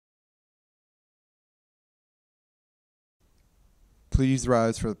Please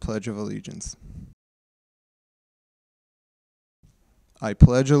rise for the Pledge of Allegiance. I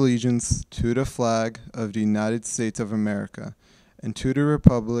pledge allegiance to the flag of the United States of America and to the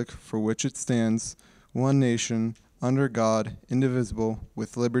republic for which it stands, one nation, under God, indivisible,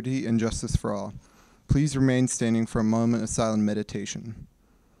 with liberty and justice for all. Please remain standing for a moment of silent meditation.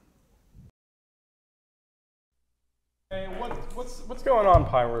 Hey, what's going on,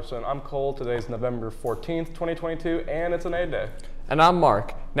 Pine-Richland? I'm Cole. Today's November 14th, 2022, and it's an A Day. And I'm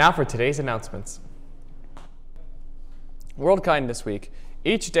Mark. Now for today's announcements. World Kindness Week.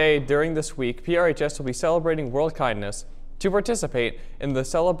 Each day during this week, PRHS will be celebrating World Kindness. To participate in the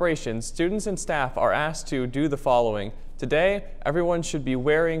celebration, students and staff are asked to do the following. Today, everyone should be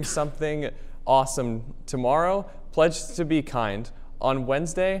wearing something awesome. Tomorrow, pledge to be kind. On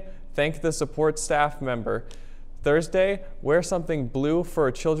Wednesday, thank the support staff member. Thursday, wear something blue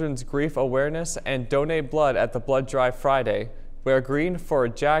for Children's Grief Awareness and donate blood at the Blood Drive Friday. Wear green for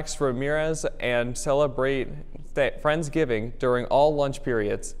Jax Ramirez and celebrate Friendsgiving during all lunch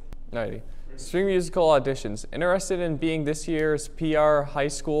periods. 90. Spring musical auditions. Interested in being this year's PR High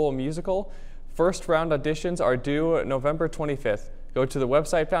School musical? First round auditions are due November 25th. Go to the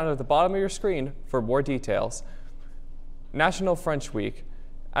website found at the bottom of your screen for more details. National French Week.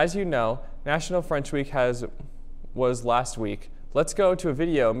 As you know, National French Week was last week. Let's go to a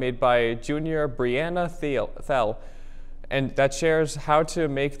video made by junior Brianna Thel, and that shares how to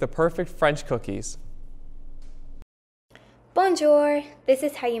make the perfect French cookies. Bonjour! This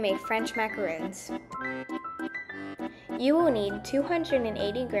is how you make French macaroons. You will need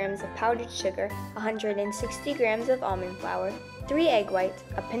 280 grams of powdered sugar, 160 grams of almond flour, 3 egg whites,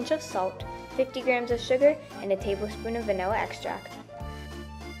 a pinch of salt, 50 grams of sugar, and a tablespoon of vanilla extract.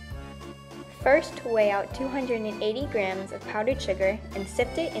 First, weigh out 280 grams of powdered sugar and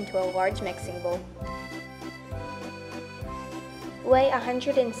sift it into a large mixing bowl. Weigh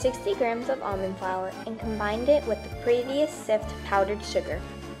 160 grams of almond flour and combine it with the previous sift powdered sugar.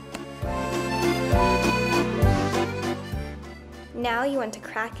 Now you want to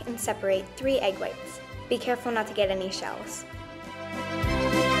crack and separate 3 egg whites. Be careful not to get any shells.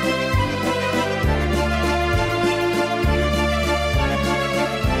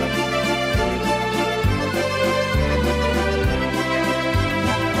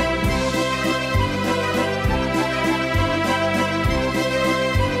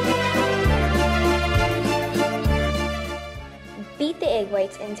 Beat the egg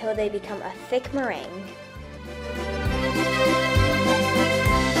whites until they become a thick meringue.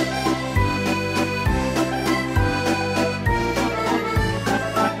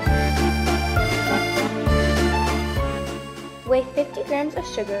 Weigh 50 grams of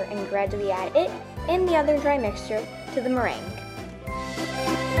sugar and gradually add it and the other dry mixture to the meringue.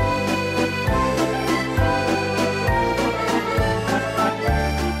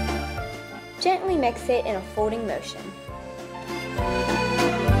 Gently mix it in a folding motion.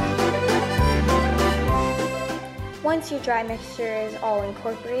 Once your dry mixture is all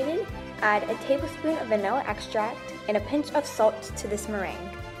incorporated, add a tablespoon of vanilla extract and a pinch of salt to this meringue.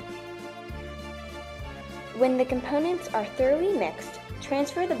 When the components are thoroughly mixed,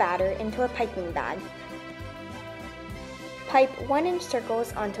 transfer the batter into a piping bag. Pipe 1-inch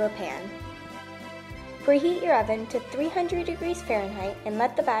circles onto a pan. Preheat your oven to 300 degrees Fahrenheit and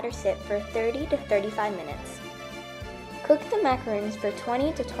let the batter sit for 30 to 35 minutes. Cook the macaroons for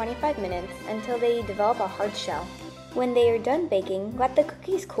 20 to 25 minutes until they develop a hard shell. When they are done baking, let the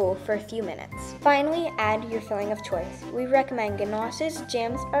cookies cool for a few minutes. Finally, add your filling of choice. We recommend ganaches,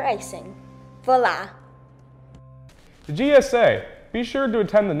 jams, or icing. Voila! The GSA. Be sure to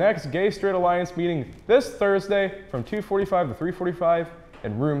attend the next Gay Straight Alliance meeting this Thursday from 2:45 to 3:45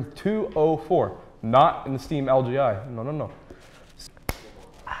 in room 204. Not in the STEAM LGI. No.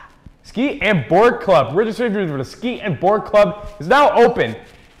 Ski and Board Club. Registration for the Ski and Board Club is now open.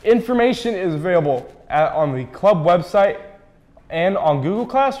 Information is available on the club website and on Google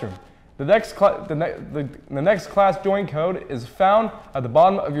Classroom. The next class join code is found at the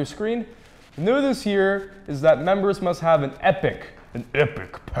bottom of your screen. New this year is that members must have an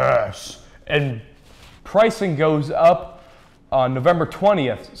epic pass, and pricing goes up on November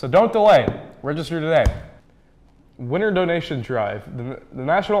 20th. So don't delay. Register today. Winter Donation Drive. The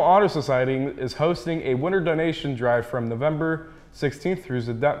National Honor Society is hosting a winter donation drive from November 16th through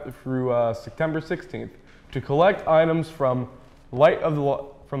September 16th to collect items from the Light of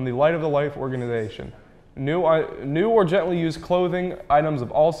the Life organization. New or gently used clothing items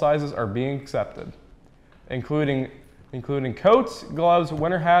of all sizes are being accepted, including coats, gloves,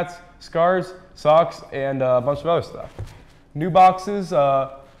 winter hats, scarves, socks, and a bunch of other stuff. New boxes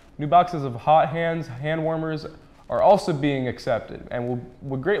of hot hands, hand warmers are also being accepted and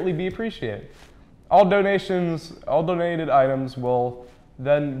would greatly be appreciated. All donated items will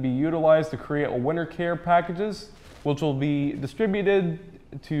then be utilized to create winter care packages, which will be distributed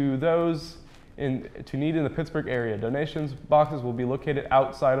to those to need in the Pittsburgh area. Donations boxes will be located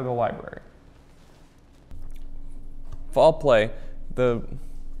outside of the library. Fall play. The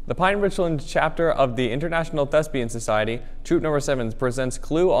Pine-Richland chapter of the International Thespian Society, Troop No. 7, presents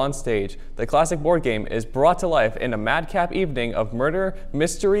Clue on stage. The classic board game is brought to life in a madcap evening of murder,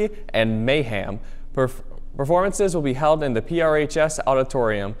 mystery, and mayhem. Performances will be held in the PRHS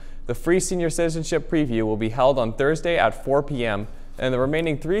auditorium. The free senior citizenship preview will be held on Thursday at 4 p.m. and the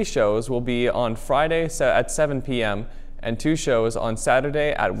remaining 3 shows will be on Friday at 7 p.m. and 2 shows on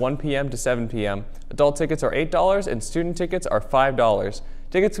Saturday at 1 p.m. to 7 p.m. Adult tickets are $8 and student tickets are $5.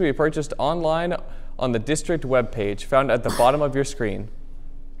 Tickets can be purchased online on the district webpage found at the bottom of your screen.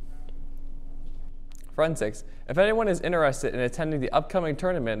 Forensics. If anyone is interested in attending the upcoming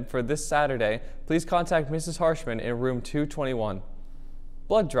tournament for this Saturday, please contact Mrs. Harshman in room 221.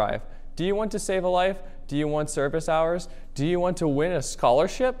 Blood drive. Do you want to save a life? Do you want service hours? Do you want to win a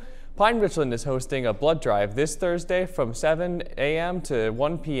scholarship? Pine-Richland is hosting a blood drive this Thursday from 7 a.m. to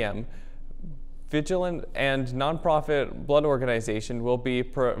 1 p.m. Vigilant and nonprofit blood organization will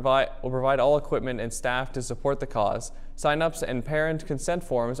provide all equipment and staff to support the cause. Sign-ups and parent consent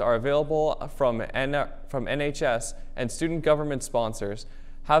forms are available from NHS and student government sponsors.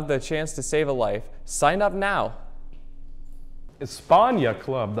 Have the chance to save a life. Sign up now. España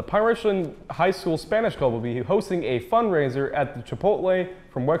Club. The Pine-Richland High School Spanish Club will be hosting a fundraiser at the Chipotle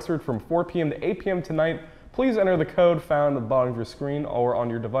from Wexford from 4 p.m. to 8 p.m. tonight. Please enter the code found at the bottom of your screen or on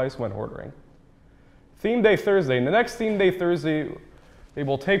your device when ordering. Theme Day Thursday. The next Theme Day Thursday, it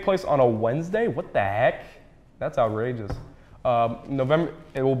will take place on a Wednesday? What the heck? That's outrageous.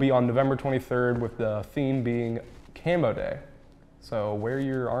 It will be on November 23rd with the theme being Camo Day. So wear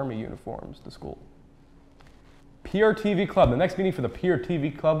your Army uniforms to school. PRTV Club. The next meeting for the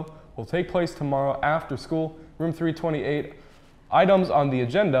PRTV Club will take place tomorrow after school, room 328. Items on the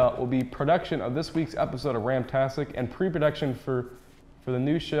agenda will be production of this week's episode of Ramtastic and pre-production for the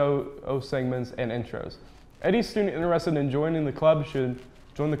new show segments and intros. Any student interested in joining the club should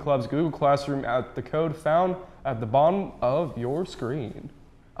join the club's Google Classroom at the code found at the bottom of your screen.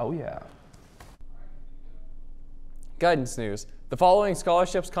 Oh yeah. Guidance news. The following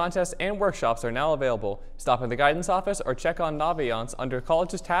scholarships, contests, and workshops are now available. Stop in the guidance office or check on Naviance under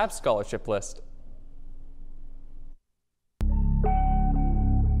Colleges tab scholarship list.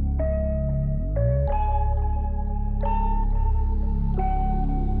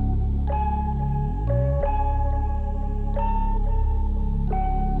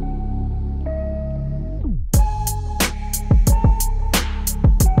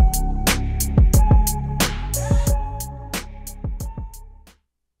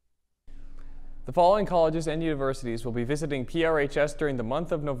 The following colleges and universities will be visiting PRHS during the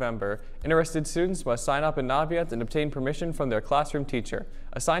month of November. Interested students must sign up in Naviance and obtain permission from their classroom teacher.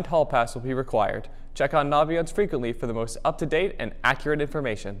 A signed hall pass will be required. Check on Naviance frequently for the most up-to-date and accurate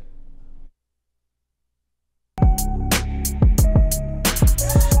information.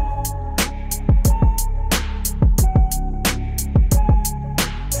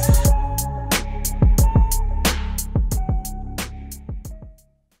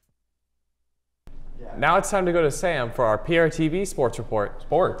 Now it's time to go to Sam for our PRTV Sports Report.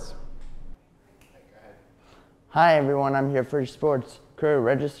 Sports. Hi everyone, I'm here for sports. Crew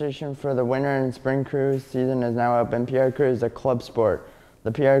registration for the winter and spring cruise season is now open. PR Crew is a club sport.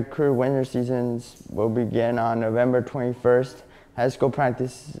 The PR Crew winter seasons will begin on November 21st. High school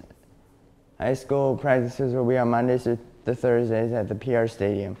practices will be on Mondays to Thursdays at the PR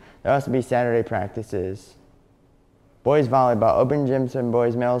Stadium. There will also be Saturday practices. Boys volleyball. Open gyms in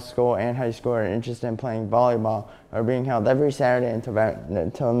boys middle school and high school are interested in playing volleyball are being held every Saturday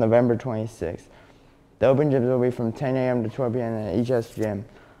until November 26th. The open gyms will be from 10 a.m. to 12 p.m. at each gym.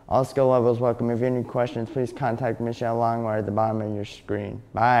 All skill levels welcome. If you have any questions, please contact Michelle Longmire at the bottom of your screen.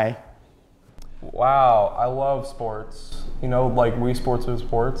 Bye. Wow, I love sports. You know, like Wii Sports is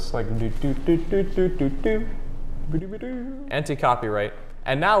sports, like do. Anti-copyright.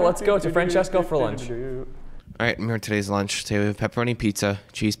 And now let's go to Francesco for lunch. All right, I'm here with today's lunch. Today we have pepperoni pizza,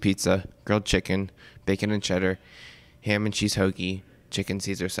 cheese pizza, grilled chicken, bacon and cheddar, ham and cheese hoagie, chicken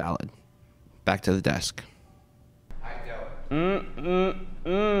Caesar salad. Back to the desk.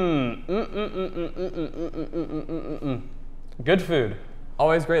 Good food.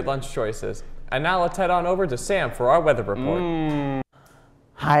 Always great lunch choices. And now let's head on over to Sam for our weather report.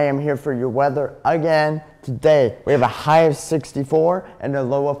 Hi, I'm here for your weather again. Today we have a high of 64 and a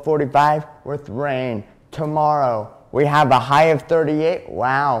low of 45 with rain. Tomorrow, we have a high of 38.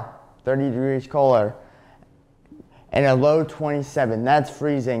 Wow, 30 degrees colder. And a low 27. That's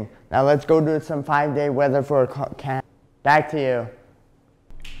freezing. Now let's go do some 5-day weather for back to you.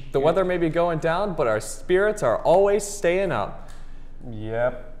 The weather may be going down, but our spirits are always staying up.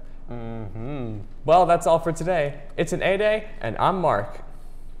 Yep. Well, that's all for today. It's an A-Day, and I'm Mark.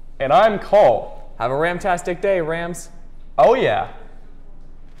 And I'm Cole. Have a ramtastic day, Rams. Oh yeah.